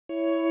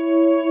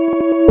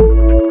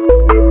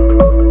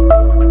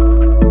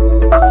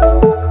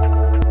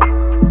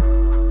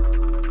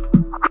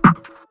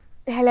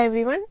Hello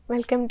everyone,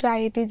 welcome to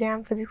IIT JAM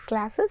Physics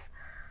classes.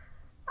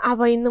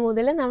 അപ്പോൾ ഇന്ന്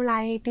മുതൽ നമ്മൾ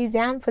IIT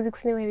JAM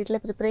Physicsന്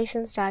വേണ്ടിയിട്ടുള്ള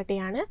പ്രിപ്പറേഷൻ സ്റ്റാർട്ട്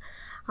ചെയ്യാണ്.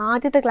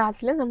 ആദ്യത്തെ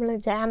ക്ലാസ്സിൽ നമ്മൾ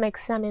JAM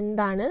എക്സാം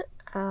എന്താണ്,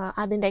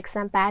 അതിൻ്റെ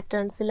എക്സാം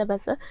പാറ്റേൺ,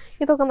 സിലബസ്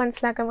ഇതൊക്കെ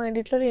മനസ്സിലാക്കാൻ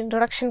വേണ്ടിയിട്ടുള്ളൊരു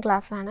ഇൻട്രൊഡക്ഷൻ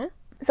ക്ലാസ്സാണ്.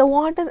 So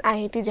what is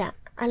IIT JAM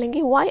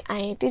അല്ലെങ്കിൽ വൈ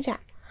IIT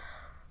JAM?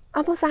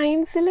 അപ്പോൾ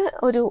സയൻസിൽ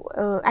ഒരു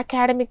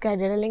അക്കാഡമിക്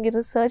കരിയർ അല്ലെങ്കിൽ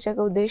റിസർച്ച്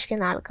ഒക്കെ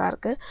ഉദ്ദേശിക്കുന്ന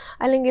ആൾക്കാർക്ക്,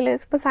 അല്ലെങ്കിൽ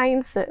ഇപ്പോൾ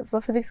സയൻസ്,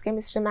 ഇപ്പോൾ ഫിസിക്സ്,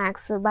 കെമിസ്ട്രി,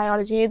 മാത്സ്,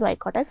 ബയോളജി ഏതും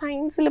ആയിക്കോട്ടെ,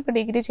 സയൻസിൽ ഇപ്പോൾ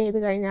ഡിഗ്രി ചെയ്ത്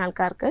കഴിഞ്ഞ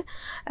ആൾക്കാർക്ക്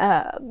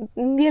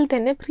ഇന്ത്യയിൽ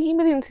തന്നെ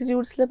പ്രീമിയർ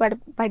ഇൻസ്റ്റിറ്റ്യൂട്ട്സിൽ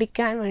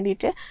പഠിക്കാൻ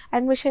വേണ്ടിയിട്ട്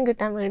അഡ്മിഷൻ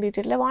കിട്ടാൻ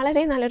വേണ്ടിയിട്ടുള്ള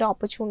വളരെ നല്ലൊരു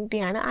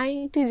ഓപ്പർച്യൂണിറ്റിയാണ്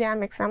IIT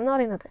JAM എക്സാം എന്ന്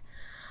പറയുന്നത്.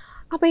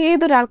 അപ്പോൾ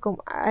ഏതൊരാൾക്കും,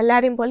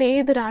 എല്ലാവരെയും പോലെ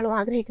ഏതൊരാളും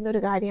ആഗ്രഹിക്കുന്ന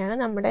ഒരു കാര്യമാണ്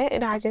നമ്മുടെ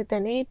രാജ്യത്ത്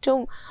തന്നെ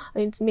ഏറ്റവും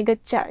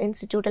മികച്ച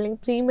ഇൻസ്റ്റിറ്റ്യൂട്ട്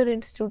അല്ലെങ്കിൽ പ്രീമിയർ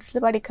ഇൻസ്റ്റിറ്റ്യൂട്ട്സിൽ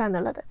പഠിക്കുക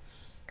എന്നുള്ളത്.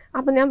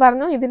 അപ്പോൾ ഞാൻ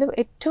പറഞ്ഞു, ഇതിന്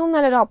ഏറ്റവും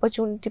നല്ലൊരു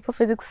ഓപ്പർച്യൂണിറ്റി ഇപ്പോൾ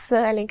ഫിസിക്സ്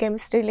അല്ലെങ്കിൽ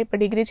കെമിസ്ട്രിയിൽ ഇപ്പോൾ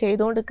ഡിഗ്രി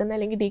ചെയ്തുകൊണ്ടിരിക്കുന്ന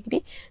അല്ലെങ്കിൽ ഡിഗ്രി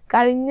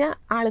കഴിഞ്ഞ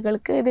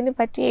ആളുകൾക്ക് ഇതിന്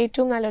പറ്റിയ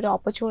ഏറ്റവും നല്ലൊരു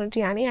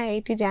ഓപ്പർച്യൂണിറ്റിയാണ് ഈ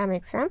IIT JAM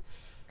എക്സാം.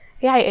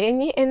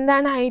 ഇനി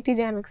എന്താണ് IIT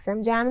JAM എക്സാം?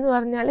 JAM എന്ന്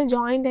പറഞ്ഞാൽ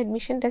joint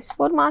admission test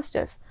for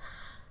masters.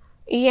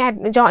 ഈ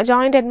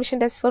joint admission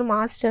test for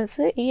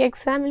masters, ഈ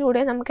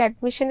എക്സാമിലൂടെ നമുക്ക്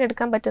അഡ്മിഷൻ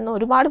എടുക്കാൻ പറ്റുന്ന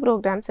ഒരുപാട്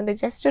പ്രോഗ്രാംസ് ഉണ്ട്.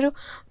 ജസ്റ്റ് ഒരു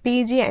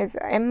PG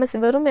MS,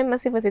 വെറും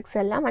MSc ഫിസിക്സ്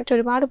അല്ല,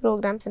 മറ്റൊരുപാട്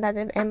പ്രോഗ്രാംസ് ഉണ്ട്.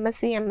 അതായത്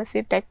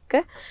MSc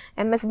tech,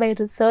 MS by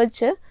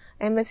research,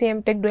 MSc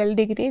MTech dual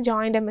degree,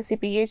 joint MSc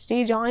PhD,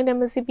 joint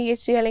MSc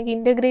PhD അല്ലെങ്കിൽ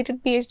ഇൻ്റഗ്രേറ്റഡ്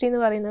PhD എന്ന്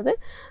പറയുന്നത്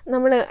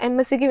നമ്മൾ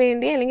MScക്ക്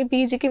വേണ്ടി അല്ലെങ്കിൽ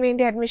PGക്ക്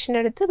വേണ്ടി അഡ്മിഷൻ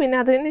എടുത്ത് പിന്നെ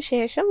അതിന്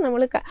ശേഷം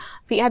നമ്മൾ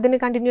അതിന്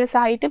കണ്ടിന്യൂസ്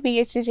ആയിട്ട്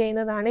PhD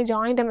ചെയ്യുന്നതാണ്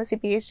ജോയിൻറ്റ്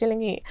MSc PhD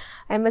അല്ലെങ്കിൽ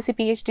MSc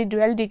PhD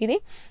ഡുവൽ ഡിഗ്രി.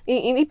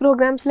 ഈ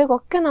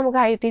പ്രോഗ്രാംസിലേക്കൊക്കെ നമുക്ക്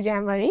IIT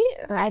JAM വഴി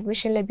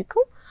അഡ്മിഷൻ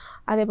ലഭിക്കും.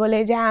 അതേപോലെ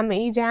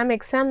ഈ JAM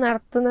എക്സാം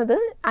നടത്തുന്നത്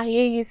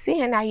IISc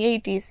ആൻഡ്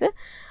IITs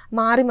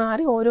മാറി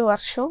മാറി ഓരോ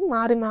വർഷവും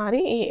മാറി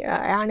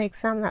ആണ്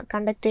എക്സാം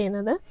കണ്ടക്ട്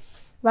ചെയ്യുന്നത്.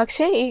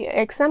 പക്ഷേ ഈ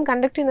എക്സാം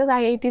കണ്ടക്ട് ചെയ്യുന്നത്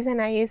IITs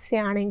ആൻഡ് IISc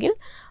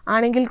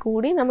ആണെങ്കിൽ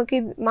കൂടി നമുക്ക്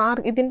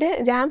ഇതിൻ്റെ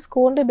JAM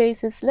സ്കോറിൻ്റെ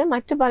ബേസിസിൽ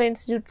മറ്റ് പല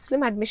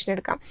ഇൻസ്റ്റിറ്റ്യൂട്ട്സിലും അഡ്മിഷൻ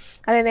എടുക്കാം.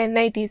 അതായത്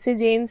NITs,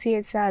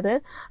 JNCSR,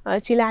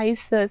 ചില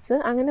ISERS,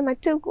 അങ്ങനെ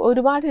മറ്റ്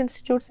ഒരുപാട്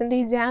ഇൻസ്റ്റിറ്റ്യൂട്ട്സിൻ്റെ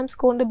ഈ JAM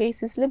സ്കോറിൻ്റെ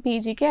ബേസിസിൽ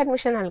PGക്ക്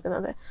അഡ്മിഷൻ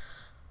നൽകുന്നത്.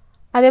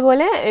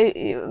 അതേപോലെ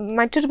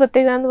മറ്റൊരു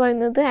പ്രത്യേകത എന്ന്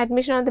പറയുന്നത്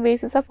admission on the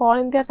basis of all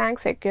India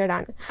rank secured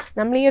ആണ്.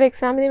 നമ്മൾ ഈ ഒരു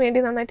എക്സാമിന് വേണ്ടി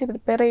നന്നായിട്ട്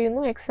പ്രിപ്പയർ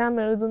ചെയ്യുന്നു,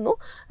 എക്സാം എഴുതുന്നു,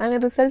 അങ്ങനെ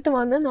റിസൾട്ട്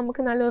വന്ന്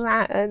നമുക്ക്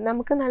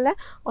നല്ല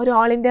ഒരു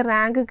ഓൾ ഇന്ത്യ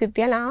റാങ്ക്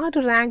കിട്ടിയാൽ ആ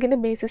ഒരു റാങ്കിൻ്റെ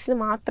ബേസിസിൽ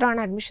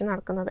മാത്രമാണ് അഡ്മിഷൻ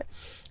നടക്കുന്നത്.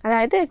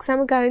 അതായത് എക്സാം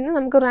കഴിഞ്ഞ്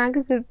നമുക്ക്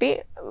റാങ്ക് കിട്ടി,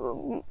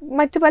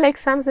 മറ്റ് പല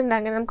എക്സാംസ് ഉണ്ട്,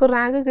 അങ്ങനെ നമുക്ക്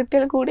റാങ്ക്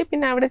കിട്ടിയാൽ കൂടി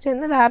പിന്നെ അവിടെ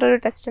ചെന്ന് വേറൊരു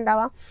ടെസ്റ്റ്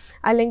ഉണ്ടാവാം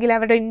അല്ലെങ്കിൽ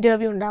അവിടെ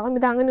ഇൻ്റർവ്യൂ ഉണ്ടാവാം.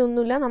 ഇതങ്ങനെ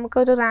ഒന്നുമില്ല,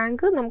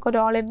 നമുക്കൊരു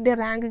ഓൾ ഇന്ത്യ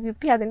റാങ്ക്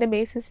കിട്ടി, അതിൻ്റെ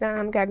ബേസിസിലാണ്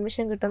നമുക്ക് അഡ്മിഷൻ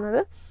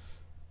കിട്ടുന്നത്.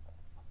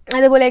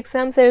 അതേപോലെ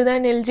എക്സാംസ്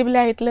എഴുതാൻ എലിജിബിൾ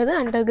ആയിട്ടുള്ളത്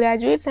under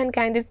graduates and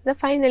candidates in the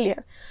final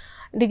year.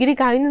 Degree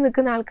കഴിഞ്ഞ്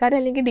നിൽക്കുന്ന ആൾക്കാർ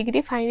അല്ലെങ്കിൽ ഡിഗ്രി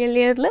ഫൈനൽ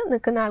ഇയറിൽ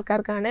നിൽക്കുന്ന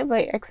ആൾക്കാർക്കാണ്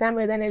എക്സാം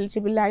എഴുതാൻ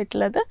എലിജിബിൾ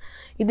ആയിട്ടുള്ളത്.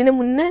 ഇതിന്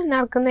മുന്നേ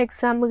നടക്കുന്ന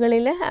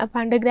എക്സാമുകളിൽ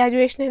അണ്ടർ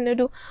ഗ്രാജുവേഷൻ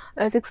എന്നൊരു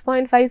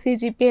 6.5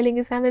 CGPA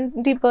അല്ലെങ്കിൽ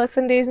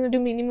 70% ഒരു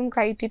മിനിമം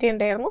ക്രൈറ്റീരിയ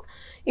ഉണ്ടായിരുന്നു.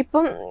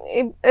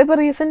 ഇപ്പോൾ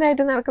റീസെൻ്റ്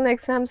ആയിട്ട് നടക്കുന്ന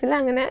എക്സാംസിൽ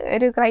അങ്ങനെ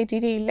ഒരു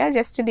ക്രൈറ്റീരിയ ഇല്ല,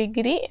 ജസ്റ്റ്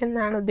ഡിഗ്രി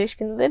എന്നാണ്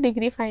ഉദ്ദേശിക്കുന്നത്.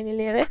 ഡിഗ്രി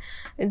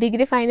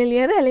ഫൈനൽ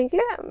ഇയർ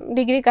അല്ലെങ്കിൽ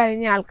ഡിഗ്രി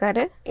കഴിഞ്ഞ ആൾക്കാർ.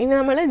 ഇനി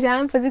നമ്മൾ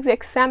JAM ഫിസിക്സ്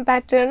എക്സാം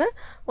പാറ്റേൺ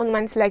ഒന്ന്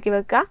മനസ്സിലാക്കി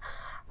വെക്കുക.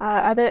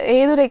 അത്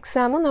ഏതൊരു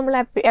എക്സാമും നമ്മൾ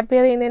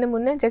അപ്പിയർ ചെയ്യുന്നതിന്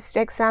മുന്നേ ജസ്റ്റ്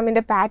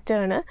എക്സാമിൻ്റെ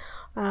പാറ്റേൺ,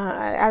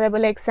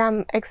 അതേപോലെ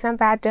എക്സാം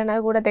പാറ്റേൺ,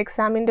 അതുകൂടാതെ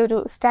എക്സാമിൻ്റെ ഒരു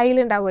സ്റ്റൈൽ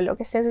ഉണ്ടാവുമല്ലോ,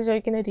 ക്വസ്റ്റ്യൻസ്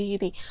ചോദിക്കുന്ന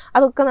രീതി,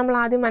 അതൊക്കെ നമ്മൾ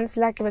ആദ്യം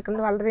മനസ്സിലാക്കി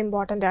വെക്കുന്നത് വളരെ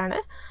ഇമ്പോർട്ടൻ്റ് ആണ്.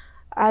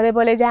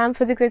 അതേപോലെ JAM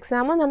ഫിസിക്സ്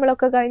എക്സാം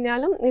നമ്മളൊക്കെ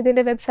കഴിഞ്ഞാലും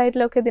ഇതിൻ്റെ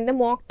വെബ്സൈറ്റിലൊക്കെ ഇതിൻ്റെ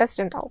മോക്ക്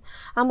ടെസ്റ്റ് ഉണ്ടാവും.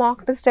 ആ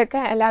മോക്ക്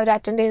ടെസ്റ്റൊക്കെ എല്ലാവരും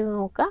അറ്റൻഡ് ചെയ്ത്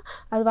നോക്കുക,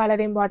 അത്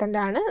വളരെ ഇമ്പോർട്ടൻ്റ്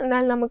ആണ്.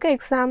 എന്നാൽ നമുക്ക്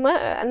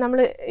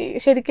നമ്മൾ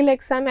ശരിക്കും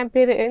എക്സാം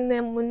അപ്പിയർ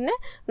ചെയ്യുന്നതിന് മുന്നേ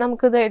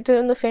നമുക്കിതായിട്ട്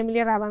ഒന്ന്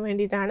ഫെമിലിയർ ആവാൻ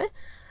വേണ്ടിയിട്ടാണ്.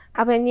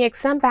 അപ്പോൾ ഇനി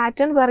എക്സാം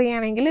പാറ്റേൺ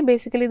പറയുകയാണെങ്കിൽ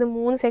ബേസിക്കലി ഇത്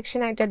 3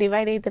 സെക്ഷനായിട്ടാണ്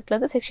ഡിവൈഡ്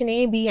ചെയ്തിട്ടുള്ളത്. Section A,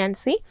 B and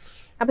C.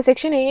 അപ്പോൾ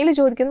സെക്ഷൻ Aയിൽ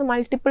ചോദിക്കുന്നത്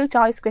മൾട്ടിപ്പിൾ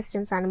ചോയ്സ്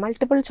ക്വസ്റ്റ്യൻസ് ആണ്.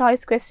 മൾട്ടിപ്പിൾ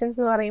ചോയ്സ് ക്വസ്റ്റ്യൻസ്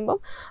എന്ന് പറയുമ്പോൾ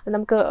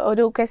നമുക്ക്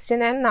ഒരു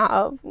ക്വസ്റ്റ്യൻ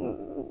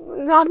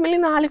നോർമലി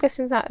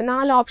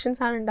 4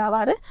 ഓപ്ഷൻസ് ആണ്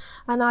ഉണ്ടാവാറ്.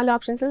 ആ 4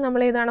 ഓപ്ഷൻസിൽ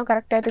നമ്മൾ ഏതാണോ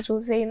കറക്റ്റായിട്ട്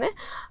ചൂസ് ചെയ്യുന്നത്,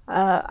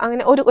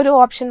 അങ്ങനെ ഒരു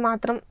ഓപ്ഷൻ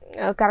മാത്രം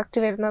കറക്റ്റ്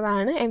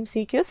വരുന്നതാണ്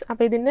MCQs.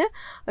 അപ്പോൾ ഇതിന്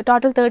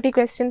ടോട്ടൽ 30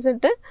 ക്വസ്റ്റ്യൻസ്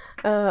ഇട്ട്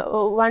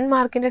 1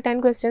 മാർക്കിൻ്റെ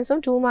 10 ക്വസ്റ്റ്യൻസും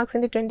 2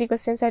 മാർക്സിൻ്റെ 20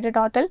 ക്വസ്റ്റ്യൻസ് ആയിട്ട്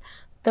ടോട്ടൽ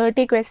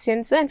 30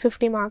 ക്വസ്റ്റ്യൻസ് ആൻഡ്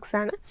 50 മാർക്സ്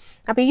ആണ്.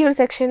 അപ്പോൾ ഈ ഒരു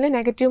സെക്ഷനിൽ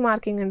നെഗറ്റീവ്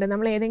മാർക്കിംഗ് ഉണ്ട്.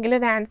 നമ്മൾ ഏതെങ്കിലും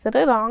ഒരു ആൻസർ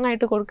റോങ്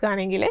ആയിട്ട്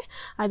കൊടുക്കുകയാണെങ്കിൽ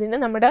അതിന്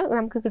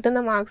നമുക്ക് കിട്ടുന്ന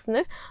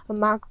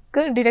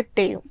മാർക്ക്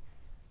ഡിഡക്റ്റ് ചെയ്യും.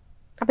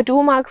 അപ്പോൾ 2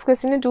 മാർക്സ്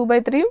ക്വസ്റ്റിന്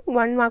 2/3,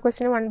 1 മാർക്ക്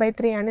ക്വസ്റ്റിന്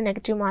 1/3 ആണ്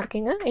നെഗറ്റീവ്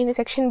മാർക്കിംഗ്. ഇനി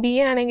സെക്ഷൻ B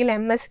ആണെങ്കിൽ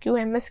MSQ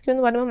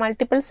എന്ന് പറയുമ്പോൾ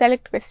മൾട്ടിപ്പിൾ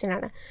സെലക്ട് ക്വസ്റ്റ്യൻ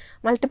ആണ്.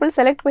 മൾട്ടിപ്പിൾ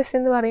സെലക്ട്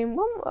ക്വസ്റ്റ്യൻ എന്ന്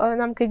പറയുമ്പോൾ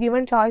നമുക്ക്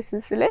given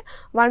ചോയ്സസിൽ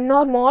 1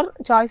 or more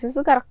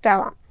choices correct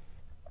ആവാം.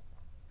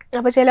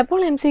 അപ്പോൾ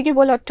ചിലപ്പോൾ MCQ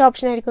പോലെ ഒറ്റ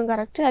ഓപ്ഷൻ ആയിരിക്കും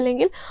കറക്റ്റ്,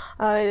 അല്ലെങ്കിൽ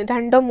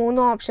 2 or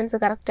 3 ഓപ്ഷൻസ്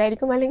കറക്റ്റ്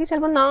ആയിരിക്കും, അല്ലെങ്കിൽ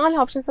ചിലപ്പോൾ 4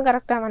 ഓപ്ഷൻസും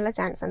കറക്റ്റ് ആവാനുള്ള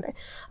ചാൻസ് ഉണ്ട്.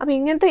 അപ്പോൾ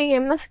ഇങ്ങനത്തെ ഈ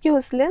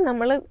MSQസിൽ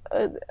നമ്മൾ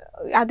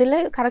അതിൽ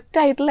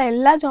കറക്റ്റായിട്ടുള്ള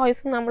എല്ലാ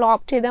ചോയ്സും നമ്മൾ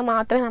ഓപ്റ്റ് ചെയ്താൽ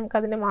മാത്രമേ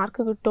നമുക്കതിൻ്റെ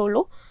മാർക്ക്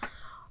കിട്ടുള്ളൂ.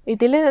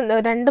 ഇതിൽ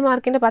 2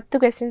 മാർക്കിൻ്റെ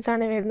 10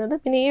 ക്വസ്റ്റ്യൻസാണ് വരുന്നത്.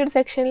 പിന്നെ ഈ ഒരു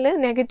സെക്ഷനിൽ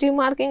നെഗറ്റീവ്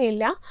മാർക്കിംഗ്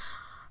ഇല്ല,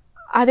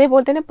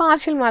 അതേപോലെ തന്നെ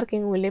പാർഷ്യൽ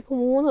മാർക്കിങ്ങും ഇല്ല.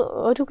 ഇപ്പോൾ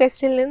ഒരു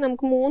ക്വസ്റ്റ്യനിൽ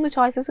നമുക്ക് 3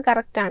 ചോയ്സസ്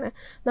കറക്റ്റാണ്.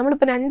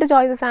 നമ്മളിപ്പോൾ 2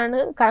 ചോയ്സസാണ്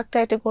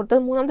കറക്റ്റായിട്ട്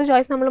കൊടുത്തത്. 3ാമത്തെ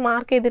ചോയ്സ് നമ്മൾ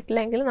മാർക്ക്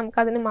ചെയ്തിട്ടില്ലെങ്കിൽ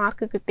നമുക്കതിന്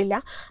മാർക്ക് കിട്ടില്ല.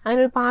 അങ്ങനെ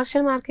ഒരു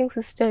പാർഷ്യൽ മാർക്കിംഗ്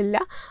സിസ്റ്റം ഇല്ല,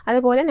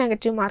 അതുപോലെ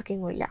നെഗറ്റീവ്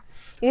മാർക്കിങ്ങും ഇല്ല.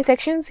 ഇനി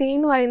സെക്ഷൻ സി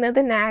എന്ന് പറയുന്നത്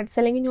നാഡ്സ്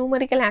അല്ലെങ്കിൽ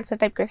ന്യൂമറിക്കൽ ആൻസർ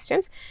ടൈപ്പ്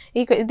ക്വസ്റ്റ്യൻസ്.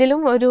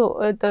 ഇതിലും ഒരു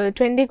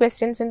 20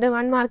 ക്വസ്റ്റ്യൻസ് ഉണ്ട്.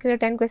 1 മാർക്കിന്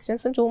 10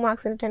 ക്വസ്റ്റ്യൻസും 2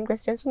 മാർക്സിന് 10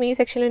 ക്വസ്റ്റ്യൻസും. ഈ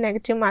സെക്ഷനിൽ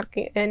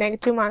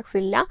നെഗറ്റീവ് മാർക്സ്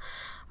ഇല്ല.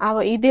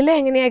 ഇതിൽ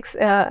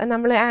എങ്ങനെയാണ്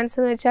നമ്മൾ ആൻസർ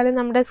എന്ന് വെച്ചാൽ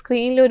നമ്മുടെ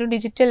സ്ക്രീനിൽ ഒരു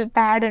ഡിജിറ്റൽ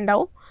പാഡ്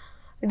ഉണ്ടാവും.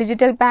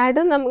 ഡിജിറ്റൽ പാഡ്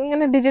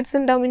ഇങ്ങനെ ഡിജിറ്റ്സ്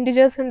ഉണ്ടാവും,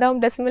 ഇൻറ്റിജേഴ്സ് ഉണ്ടാവും,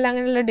 ഡെസിമൽ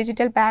അങ്ങനെയുള്ള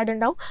ഡിജിറ്റൽ പാഡ്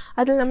ഉണ്ടാവും.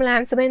 അതിൽ നമ്മൾ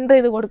ആൻസർ എൻ്റർ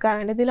ചെയ്ത്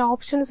കൊടുക്കാറുണ്ട്. ഇതിൽ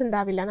ഓപ്ഷൻസ്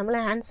ഉണ്ടാവില്ല, നമ്മൾ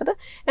ആൻസർ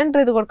എൻ്റർ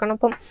ചെയ്ത് കൊടുക്കണം.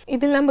 അപ്പം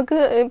ഇതിൽ നമുക്ക്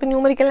ഇപ്പം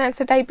ന്യൂമറിക്കൽ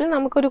ആൻസർ ടൈപ്പിൽ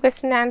നമുക്കൊരു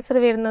ക്വസ്റ്റ്യൻ ആൻസർ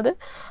വരുന്നത്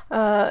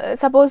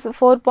സപ്പോസ്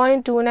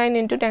 4.29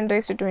 ×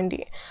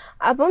 10⁻20.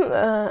 അപ്പം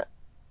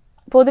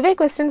പൊതുവേ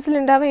ക്വസ്റ്റ്യൻസിൽ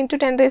ഉണ്ടാവുക ഇൻറ്റു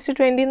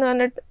 10⁻20 എന്ന്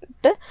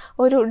പറഞ്ഞിട്ട്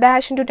ഒരു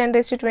ഡാഷ് ഇൻറ്റു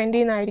 10⁻20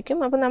 എന്നായിരിക്കും.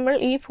 അപ്പോൾ നമ്മൾ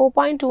ഈ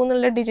 4.2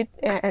 എന്നുള്ള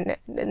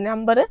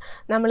നമ്പർ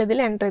നമ്മളിതിൽ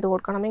എൻ്റർ ചെയ്ത്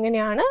കൊടുക്കണം.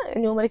 ഇങ്ങനെയാണ്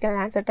ന്യൂമറിക്കൽ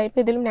ആൻസർ ടൈപ്പ്.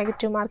 ഇതിലും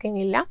നെഗറ്റീവ്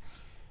മാർക്കിംഗ് ഇല്ല.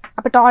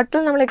 അപ്പോൾ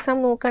ടോട്ടൽ നമ്മൾ എക്സാം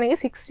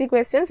നോക്കുകയാണെങ്കിൽ 60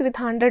 questions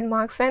with 100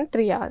 marks and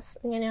 3 hours.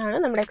 ഇങ്ങനെയാണ്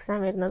നമ്മുടെ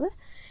എക്സാം വരുന്നത്.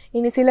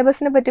 ഇനി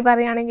സിലബസിനെ പറ്റി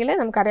പറയുകയാണെങ്കിൽ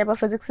നമുക്കറിയാം, ഇപ്പോൾ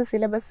ഫിസിക്സ്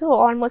സിലബസ്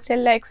ഓൾമോസ്റ്റ്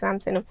എല്ലാ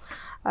എക്സാംസിനും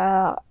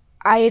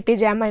IIT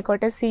JAM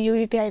ആയിക്കോട്ടെ,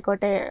 CUET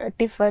ആയിക്കോട്ടെ,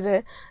 ടിഫർ,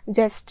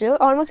 ജസ്റ്റ്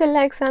ഓൾമോസ്റ്റ്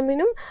എല്ലാ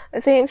എക്സാമിനും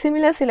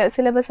സിമിലർ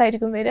സിലബസ്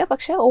ആയിരിക്കും വരിക.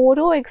 പക്ഷേ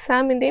ഓരോ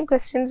എക്സാമിൻ്റെയും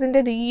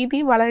ക്വസ്റ്റ്യൻസിൻ്റെ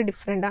രീതി വളരെ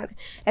ഡിഫറെൻ്റ് ആണ്,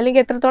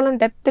 അല്ലെങ്കിൽ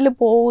എത്രത്തോളം ഡെപ്തിൽ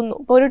പോകുന്നു.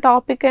 ഇപ്പോൾ ഒരു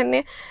ടോപ്പിക്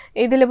തന്നെ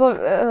ഇതിലിപ്പോൾ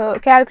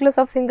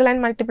calculus of single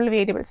and multiple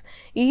variables,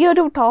 ഈ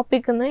ഒരു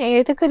ടോപ്പിക്കിൽ നിന്ന്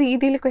ഏതൊക്കെ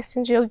രീതിയിൽ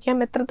ക്വസ്റ്റ്യൻ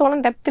ചോദിക്കാം,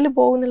 എത്രത്തോളം ഡെപ്തിൽ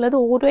പോകുന്നുള്ളത്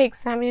ഓരോ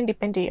എക്സാമിനും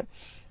ഡിപ്പെൻഡ് ചെയ്യും.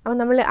 അപ്പോൾ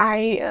നമ്മൾ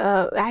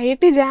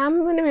IIT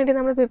JAMന് വേണ്ടി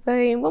നമ്മൾ പ്രിപ്പയർ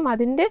ചെയ്യുമ്പം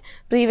അതിൻ്റെ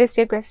പ്രീവിയസ്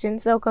ഇയർ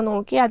ക്വസ്റ്റ്യൻസ് ഒക്കെ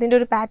നോക്കി അതിൻ്റെ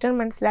ഒരു പാറ്റേൺ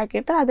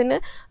മനസ്സിലാക്കിയിട്ട് അതിന്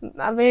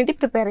വേണ്ടി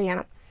പ്രിപ്പയർ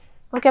ചെയ്യണം.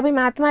 ഓക്കെ, അപ്പോൾ ഈ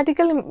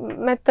മാത്തമാറ്റിക്കൽ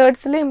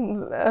മെത്തേഡ്സിൽ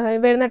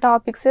വരുന്ന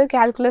ടോപ്പിക്സ്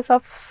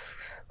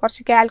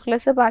കുറച്ച്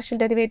കാൽക്കുലസ്, പാർഷ്യൽ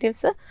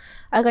ഡെറിവേറ്റീവ്സ്,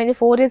 അത് കഴിഞ്ഞ്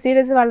ഫോറിയർ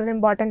സീരീസ് വളരെ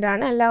ഇമ്പോർട്ടൻ്റ്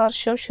ആണ്. എല്ലാ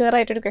വർഷവും ഷുവർ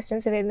ആയിട്ടൊരു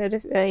ക്വസ്റ്റ്യൻസ് വരുന്ന ഒരു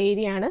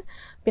ഏരിയ ആണ്.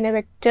 പിന്നെ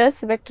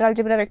vectors, vector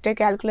algebra, vector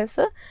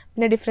calculus,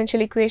 പിന്നെ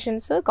ഡിഫറൻഷ്യൽ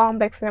ഇക്വേഷൻസ്,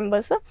 കോംപ്ലക്സ്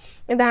നമ്പേഴ്സ്,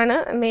 ഇതാണ്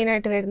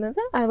മെയിനായിട്ട്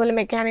വരുന്നത്. അതുപോലെ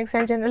mechanics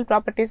and general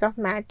properties of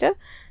matter,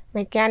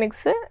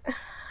 mechanics.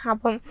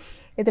 അപ്പം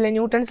ഇതിൽ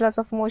Newton's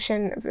loss of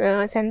motion,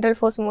 central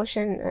force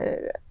motion,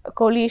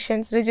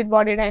 collisions, rigid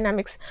body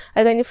dynamics,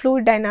 അത് കഴിഞ്ഞ്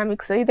ഫ്ലൂയിഡ്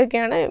ഡൈനാമിക്സ്,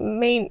 ഇതൊക്കെയാണ്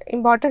മെയിൻ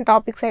ഇമ്പോർട്ടൻറ്റ്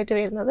ടോപ്പിക്സ് ആയിട്ട്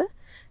വരുന്നത്.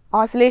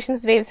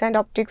 ഓസിലേഷൻസ്, വേവ്സ് ആൻഡ്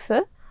ഒപ്റ്റിക്സ്,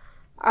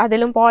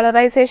 അതിലും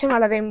പോളറൈസേഷൻ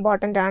വളരെ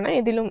ഇമ്പോർട്ടൻ്റ് ആണ്.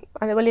 ഇതിലും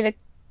അതുപോലെ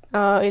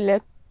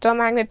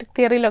ഇലക്ട്രോമാഗ്നറ്റിക്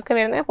തിയറിയിലൊക്കെ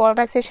വരുന്ന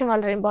പോളറൈസേഷൻ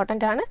വളരെ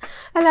ഇമ്പോർട്ടൻ്റ് ആണ്.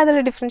 അല്ലാതെ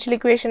differential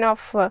equation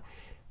of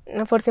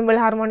four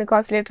simple harmonic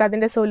oscillator,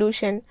 അതിൻ്റെ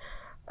സൊല്യൂഷൻ,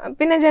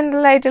 പിന്നെ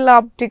ജനറൽ ആയിട്ടുള്ള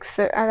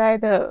ഒപ്റ്റിക്സ്,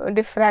 അതായത്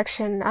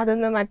ഡിഫ്രാക്ഷൻ,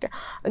 അതൊന്ന് മറ്റ്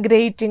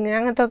ഗ്രേറ്റിംഗ്,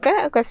 അങ്ങനത്തെ ഒക്കെ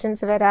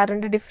ക്വസ്റ്റ്യൻസ്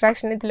വരാറുണ്ട്.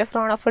 ഡിഫ്രാക്ഷൻ, ഇതിൽ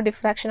ഫ്രോണോഫർ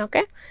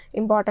ഡിഫ്രാക്ഷനൊക്കെ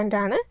ഇമ്പോർട്ടൻ്റ്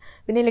ആണ്.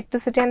 പിന്നെ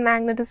ഇലക്ട്രിസിറ്റി ആൻഡ്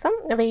മാഗ്നറ്റിസം,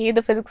 അപ്പോൾ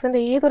ഏത്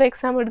ഫിസിക്സിൻ്റെ ഏതൊരു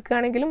എക്സാം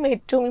എടുക്കുകയാണെങ്കിലും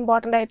ഏറ്റവും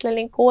ഇമ്പോർട്ടൻ്റ് ആയിട്ടുള്ള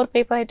അല്ലെങ്കിൽ കോർ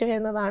പേപ്പർ ആയിട്ട്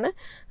വരുന്നതാണ്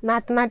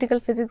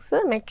mathematical physics,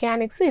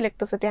 mechanics,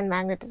 electricity and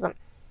magnetism.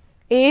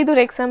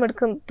 ഏതൊരു എക്സാം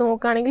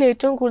നോക്കുകയാണെങ്കിലും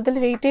ഏറ്റവും കൂടുതൽ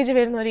വെയിറ്റേജ്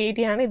വരുന്ന ഒരു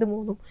ഏരിയ ആണ്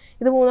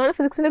ഇത് മൂന്നാണ്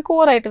ഫിസിക്സിൻ്റെ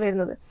കോറായിട്ട്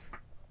വരുന്നത്.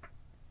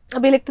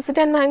 അപ്പോൾ ഇലക്ട്രിസിറ്റി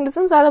ആൻഡ്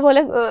മാഗ്നറ്റിസം,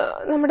 അതുപോലെ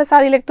നമ്മുടെ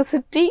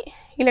ഇലക്ട്രിസിറ്റി,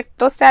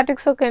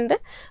 ഇലക്ട്രോസ്റ്റാറ്റിക്സ് ഒക്കെ ഉണ്ട്.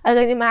 അത്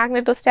കഴിഞ്ഞ്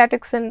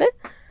മാഗ്നറ്റോസ്റ്റാറ്റിക്സ് ഉണ്ട്.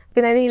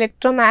 പിന്നെ അതിന്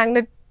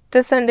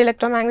ഇലക്ട്രോമാഗ്നറ്റിസം ഉണ്ട്,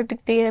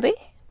 ഇലക്ട്രോമാഗ്നറ്റിക് തിയറി,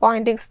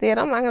 പോയിൻറ്റിങ്സ്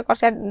തിയറം, അങ്ങനെ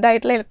കുറച്ച്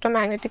ഇതായിട്ടുള്ള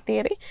ഇലക്ട്രോമാഗ്നറ്റിക്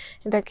തിയറി,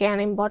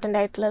 ഇതൊക്കെയാണ് ഇമ്പോർട്ടൻ്റ്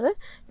ആയിട്ടുള്ളത്.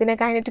 പിന്നെ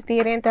kinetic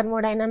theory and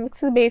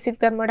thermodynamics,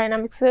 basic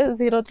thermodynamics,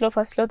 0th law,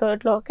 1st law,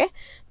 3rd law ഒക്കെ.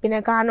 പിന്നെ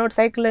കാർനോട്ട്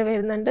സൈക്കിൾ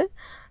വരുന്നുണ്ട്.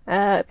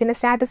 പിന്നെ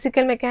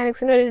സ്റ്റാറ്റിസ്റ്റിക്കൽ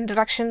മെക്കാനിക്സിന് ഒരു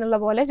ഇൻട്രൊഡക്ഷൻ എന്നുള്ള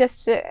പോലെ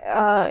ജസ്റ്റ്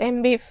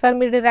MB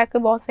ഫെർമി ഡിറാക്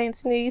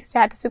ബോസൈൻസിൻ്റെ ഈ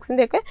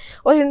സ്റ്റാറ്റിസ്റ്റിക്സിൻ്റെ ഒക്കെ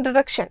ഒരു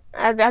ഇൻട്രൊഡക്ഷൻ,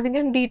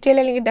 അതിൻ്റെ ഡീറ്റെയിൽ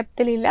അല്ലെങ്കിൽ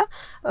ഡെപ്തിലില്ല.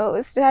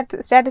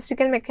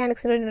 സ്റ്റാറ്റിസ്റ്റിക്കൽ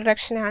മെക്കാനിക്സിൻ്റെ ഒരു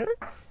ഇൻട്രൊഡക്ഷനാണ്.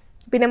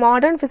 പിന്നെ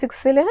മോഡേൺ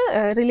ഫിസിക്സിൽ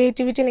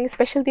റിലേറ്റിവിറ്റി അല്ലെങ്കിൽ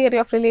സ്പെഷ്യൽ തിയറി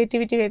ഓഫ്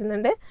റിലേറ്റിവിറ്റി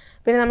വരുന്നുണ്ട്.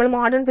 പിന്നെ നമ്മൾ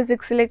മോഡേൺ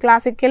ഫിസിക്സിൽ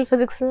ക്ലാസിക്കൽ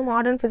ഫിസിക്സിൽ നിന്ന്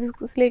മോഡേൺ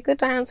ഫിസിക്സിലേക്ക്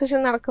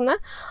ട്രാൻസിഷൻ നടക്കുന്ന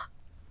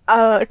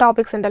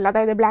ടോപ്പിക്സ് ഉണ്ടല്ലോ,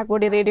 അതായത് black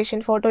body radiation,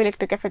 photo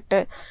electric effect,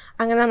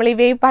 അങ്ങനെ നമ്മൾ ഈ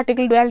വേവ്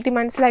പാർട്ടിക്കിൾ ഡുവാലിറ്റി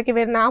മനസ്സിലാക്കി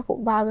വരുന്ന ആ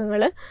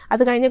ഭാഗങ്ങൾ.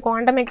 അത് കഴിഞ്ഞ്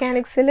ക്വാണ്ടം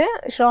മെക്കാനിക്സിൽ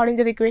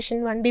Schrödinger equation,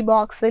 1D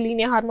box,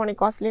 linear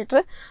harmonic oscillator,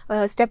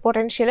 step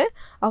potential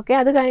ഒക്കെ.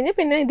 അത് കഴിഞ്ഞ്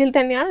പിന്നെ ഇതിൽ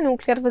തന്നെയാണ്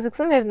ന്യൂക്ലിയർ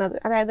ഫിസിക്സും വരുന്നത്,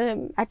 അതായത്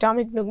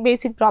atomic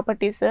basic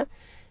properties,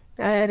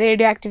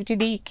 radio activity,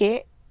 DK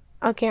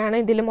ഒക്കെയാണ്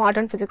ഇതിൽ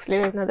മോഡേൺ ഫിസിക്സിൽ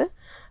വരുന്നത്.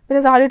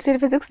 പിന്നെ solid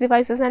state physics,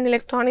 devices and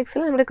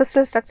ഇലക്ട്രോണിക്സിൽ നമ്മുടെ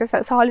crystal structure,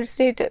 solid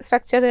state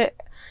structure,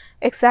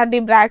 XRD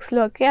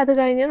ബ്രാക്സിലും ഒക്കെ. അത്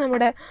കഴിഞ്ഞ്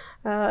നമ്മുടെ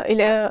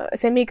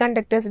സെമി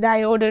കണ്ടക്ടേഴ്സ്,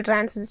 ഡയോഡ്,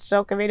 ട്രാൻസിസ്റ്റർ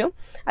ഒക്കെ വരും.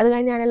 അത്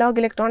കഴിഞ്ഞ് analogue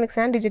electronics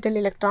and digital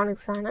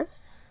electronics ആണ്.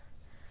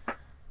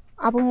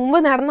 അപ്പോൾ മുമ്പ്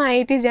നടന്ന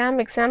IIT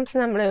JAM എക്സാംസ്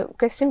നമ്മൾ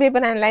ക്വസ്റ്റ്യൻ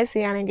പേപ്പർ അനലൈസ്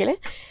ചെയ്യുകയാണെങ്കിൽ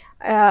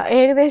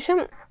ഏകദേശം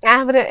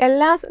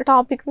എല്ലാ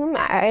ടോപ്പിക്കിനും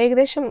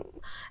ഏകദേശം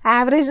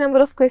average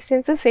number of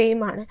questions same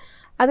ആണ്.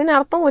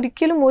 അതിനർത്ഥം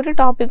ഒരിക്കലും ഒരു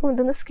ടോപ്പിക്കും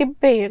ഇതൊന്ന്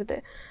സ്കിപ്പ് ചെയ്യരുത്.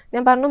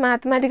 ഞാൻ പറഞ്ഞു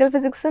mathematical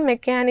physics,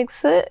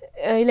 mechanics,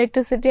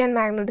 electricity and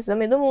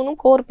magnetism, ഇത് മൂന്നും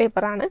കോർ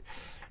പേപ്പറാണ്.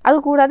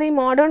 അതുകൂടാതെ ഈ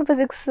മോഡേൺ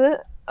ഫിസിക്സ്,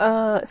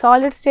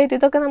 സോളിഡ് സ്റ്റേറ്റ്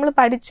ഇതൊക്കെ നമ്മൾ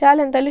പഠിച്ചാൽ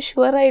എന്തായാലും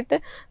ഷുവറായിട്ട്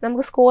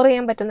നമുക്ക് സ്കോർ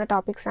ചെയ്യാൻ പറ്റുന്ന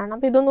ടോപ്പിക്സാണ്.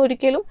 അപ്പോൾ ഇതൊന്നും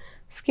ഒരിക്കലും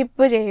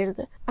സ്കിപ്പ്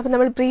ചെയ്യരുത്. അപ്പോൾ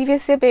നമ്മൾ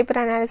പ്രീവിയസ് ഇയർ പേപ്പർ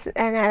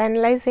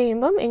അനലൈസ്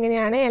ചെയ്യുമ്പം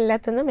ഇങ്ങനെയാണ്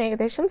എല്ലാത്തിനും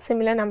ഏകദേശം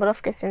സിമിലർ നമ്പർ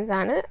ഓഫ് ക്വസ്റ്റ്യൻസ്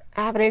ആണ്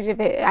ആവറേജ്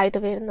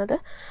ആയിട്ട് വരുന്നത്.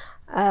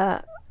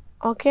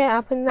 ഓക്കെ,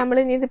 അപ്പം നമ്മൾ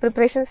ഇനി ഇത്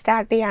പ്രിപ്പറേഷൻ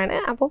സ്റ്റാർട്ട് ചെയ്യാണ്.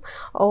 അപ്പം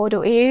ഒരു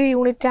 7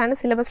 യൂണിറ്റാണ്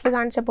സിലബസിൽ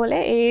കാണിച്ച പോലെ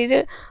 7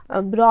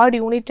 ബ്രോഡ്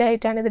യൂണിറ്റ്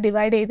ആയിട്ടാണ് ഇത്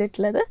ഡിവൈഡ്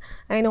ചെയ്തിട്ടുള്ളത്.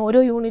 അങ്ങനെ ഓരോ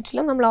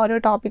യൂണിറ്റിലും നമ്മൾ ഓരോ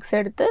ടോപ്പിക്സ്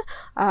എടുത്ത്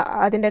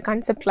അതിൻ്റെ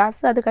കൺസെപ്റ്റ്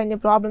ക്ലാസ്, അത് കഴിഞ്ഞ്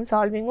പ്രോബ്ലം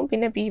സോൾവിങ്ങും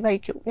പിന്നെ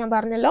PYQ. ഞാൻ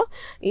പറഞ്ഞല്ലോ,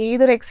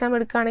 ഏതൊരു എക്സാം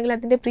എടുക്കുകയാണെങ്കിൽ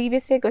അതിൻ്റെ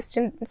പ്രീവിയസ് ഇയർ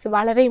ക്വസ്റ്റ്യൻസ്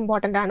വളരെ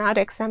ഇമ്പോർട്ടൻ്റ് ആണ്, ആ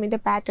ഒരു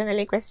എക്സാമിൻ്റെ പാറ്റേൺ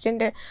അല്ലെങ്കിൽ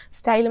ക്വസ്റ്റ്യൻ്റെ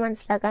സ്റ്റൈൽ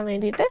മനസ്സിലാക്കാൻ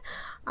വേണ്ടിയിട്ട്.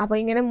 അപ്പോൾ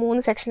ഇങ്ങനെ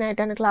 3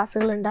 സെക്ഷനായിട്ടാണ്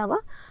ക്ലാസ്സുകൾ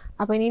ഉണ്ടാവുക.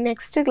 അപ്പോൾ ഇനി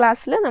നെക്സ്റ്റ്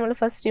ക്ലാസ്സിൽ നമ്മൾ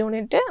ഫസ്റ്റ്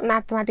യൂണിറ്റ്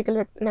മാത്തമാറ്റിക്കൽ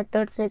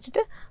മെത്തേഡ്സ്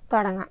വെച്ചിട്ട്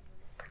തുടങ്ങാം.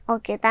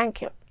 Okay, thank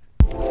you.